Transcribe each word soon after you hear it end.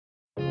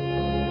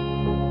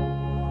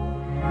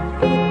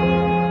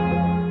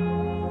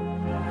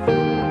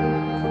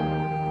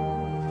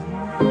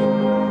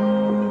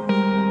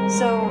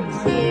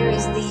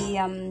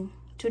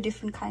two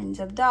different kinds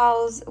of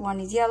dals. One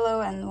is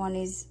yellow and one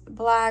is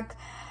black.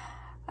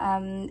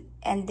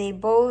 And they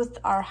both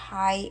are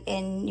high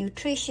in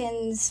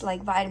nutrients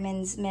like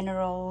vitamins,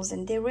 minerals,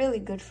 and they're really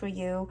good for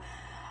you.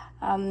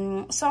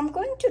 So I'm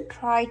going to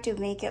try to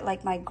make it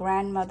like my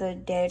grandmother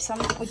did. So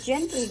I'm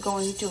gently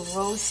going to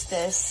roast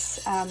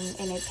this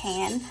in a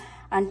pan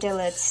until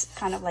it's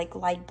kind of like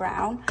light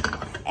brown.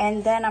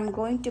 And then I'm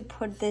going to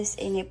put this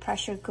in a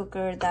pressure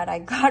cooker that I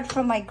got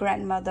from my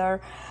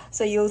grandmother.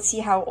 So you'll see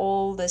how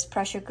old this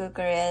pressure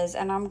cooker is.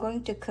 And I'm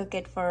going to cook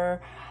it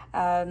for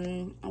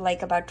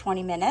like about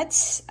 20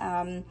 minutes.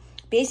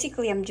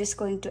 Basically, I'm just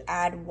going to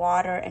add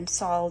water and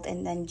salt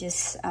and then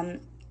just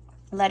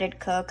let it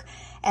cook.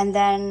 And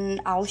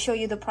then I'll show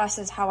you the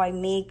process how I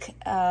make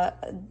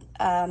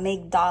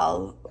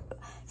dal.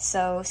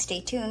 So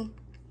stay tuned.